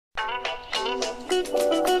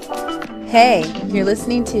Hey, you're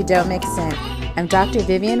listening to Don't Mix In. I'm Dr.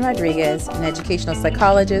 Vivian Rodriguez, an educational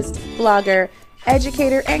psychologist, blogger,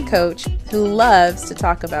 educator, and coach who loves to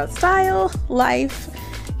talk about style, life,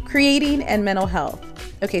 creating, and mental health.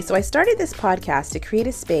 Okay, so I started this podcast to create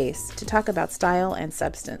a space to talk about style and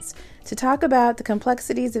substance, to talk about the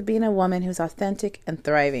complexities of being a woman who's authentic and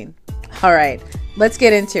thriving. All right, let's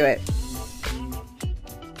get into it.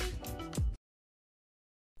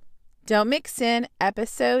 Don't Mix In,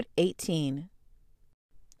 episode 18.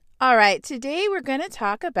 All right, today we're going to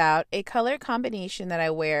talk about a color combination that I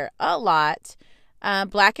wear a lot,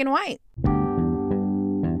 black and white.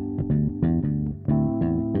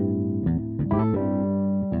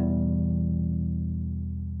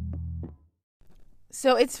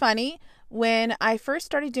 So it's funny, when I first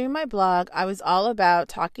started doing my blog, I was all about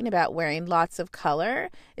talking about wearing lots of color.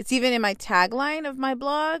 It's even in my tagline of my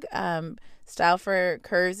blog, style for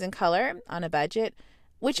curves and color on a budget,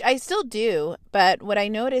 which I still do. But what I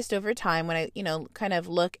noticed over time when I, kind of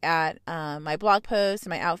look at my blog posts and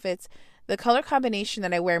my outfits, the color combination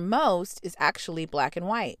that I wear most is actually black and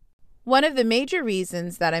white. One of the major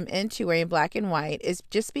reasons that I'm into wearing black and white is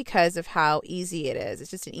just because of how easy it is.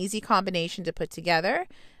 It's just an easy combination to put together.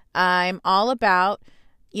 I'm all about,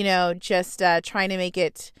 just trying to make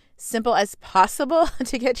it simple as possible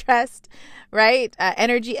to get dressed, right?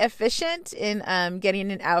 Energy efficient in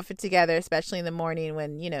getting an outfit together, especially in the morning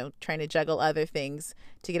when, trying to juggle other things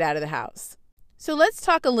to get out of the house. So let's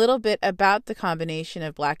talk a little bit about the combination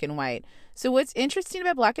of black and white. So what's interesting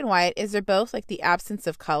about black and white is they're both like the absence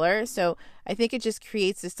of color. So I think it just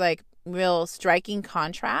creates this like real striking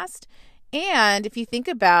contrast. And if you think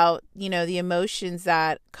about, the emotions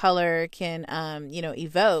that color can,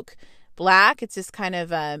 evoke, black, it's just kind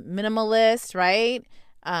of a minimalist, right?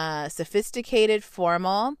 Sophisticated,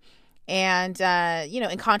 formal. And,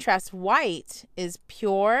 in contrast, white is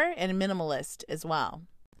pure and minimalist as well.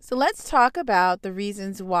 So let's talk about the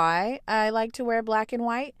reasons why I like to wear black and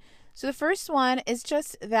white. So the first one is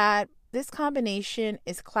just that this combination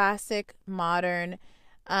is classic, modern,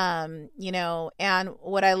 and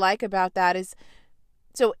what I like about that is,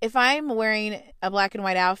 so if I'm wearing a black and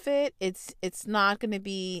white outfit, it's not going to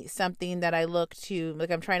be something that I look too, like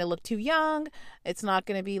I'm trying to look too young. It's not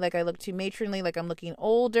going to be like I look too matronly, like I'm looking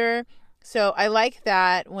older. So I like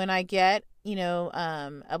that when I get,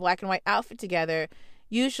 a black and white outfit together,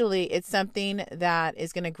 usually it's something that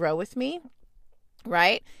is going to grow with me,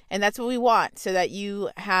 right? And that's what we want, so that you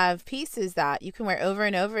have pieces that you can wear over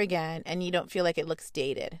and over again and you don't feel like it looks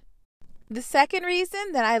dated. The second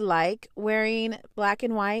reason that I like wearing black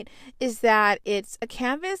and white is that it's a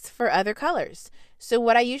canvas for other colors. So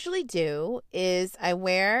what I usually do is I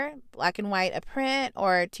wear black and white, a print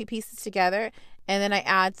or two pieces together, and then I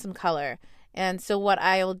add some color. And so what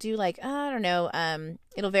I'll do,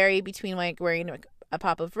 it'll vary between like wearing a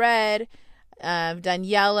pop of red. I've done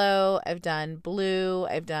yellow, I've done blue,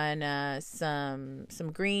 I've done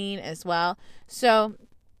some green as well. So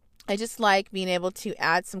I just like being able to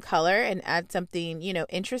add some color and add something,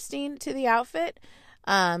 interesting to the outfit.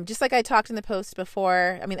 Just like I talked in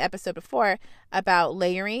the episode before about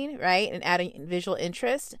layering, right? And adding visual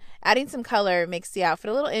interest. Adding some color makes the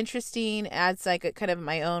outfit a little interesting, adds like a kind of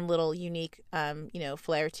my own little unique,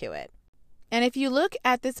 flair to it. And if you look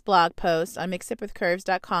at this blog post on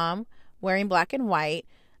mixupwithcurves.com, wearing black and white,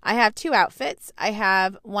 I have two outfits. I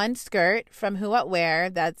have one skirt from Who What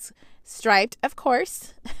Wear that's striped, of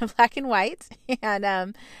course, black and white. And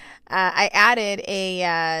I added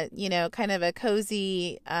a, kind of a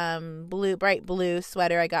cozy bright blue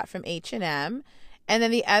sweater I got from H&M. And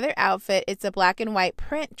then the other outfit, it's a black and white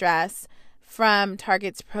print dress from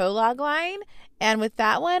Target's Prologue line. And with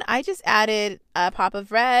that one, I just added a pop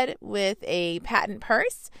of red with a patent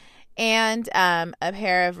purse and a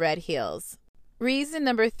pair of red heels. Reason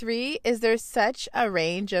number 3 is there's such a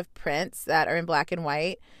range of prints that are in black and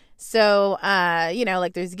white. So,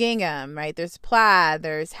 like there's gingham, right? There's plaid,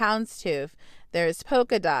 there's houndstooth, there's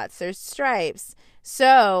polka dots, there's stripes.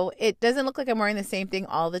 So it doesn't look like I'm wearing the same thing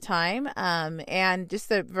all the time. And just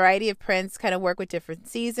the variety of prints kind of work with different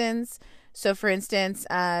seasons. So for instance,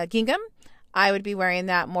 gingham, I would be wearing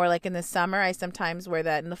that more like in the summer. I sometimes wear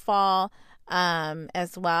that in the fall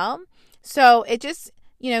as well. So it just,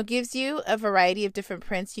 gives you a variety of different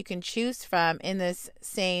prints you can choose from in this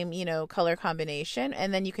same, color combination,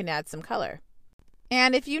 and then you can add some color.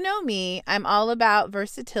 And if you know me, I'm all about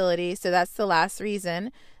versatility. So that's the last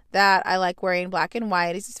reason that I like wearing black and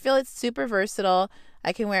white. I just feel it's super versatile.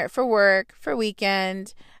 I can wear it for work, for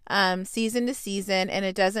weekend, season to season, and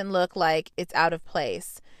it doesn't look like it's out of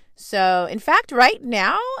place. So, in fact, right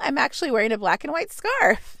now I'm actually wearing a black and white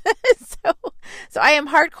scarf. so I am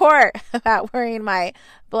hardcore about wearing my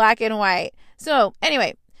black and white. So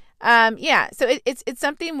anyway, so it's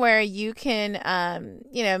something where you can,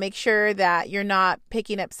 make sure that you're not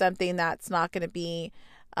picking up something that's not going to be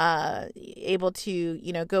able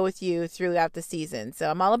to, go with you throughout the season.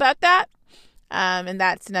 So I'm all about that. And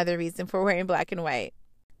that's another reason for wearing black and white.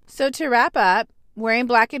 So to wrap up, wearing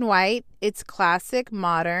black and white, it's classic,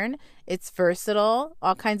 modern, it's versatile,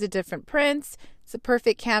 all kinds of different prints. It's a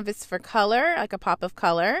perfect canvas for color, like a pop of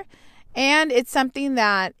color. And it's something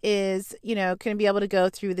that is, can be able to go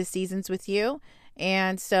through the seasons with you.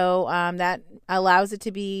 And so that allows it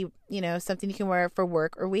to be, something you can wear for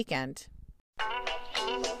work or weekend.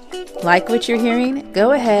 Like what you're hearing?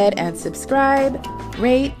 Go ahead and subscribe,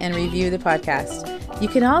 rate, and review the podcast. You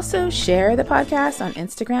can also share the podcast on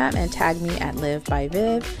Instagram and tag me at Live by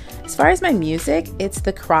Viv. As far as my music, it's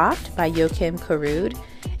The Croft by Joachim Karud.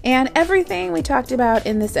 And everything we talked about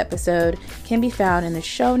in this episode can be found in the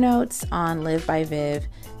show notes on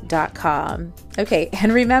livebyviv.com. Okay,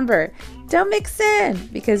 and remember, don't mix in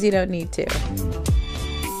because you don't need to.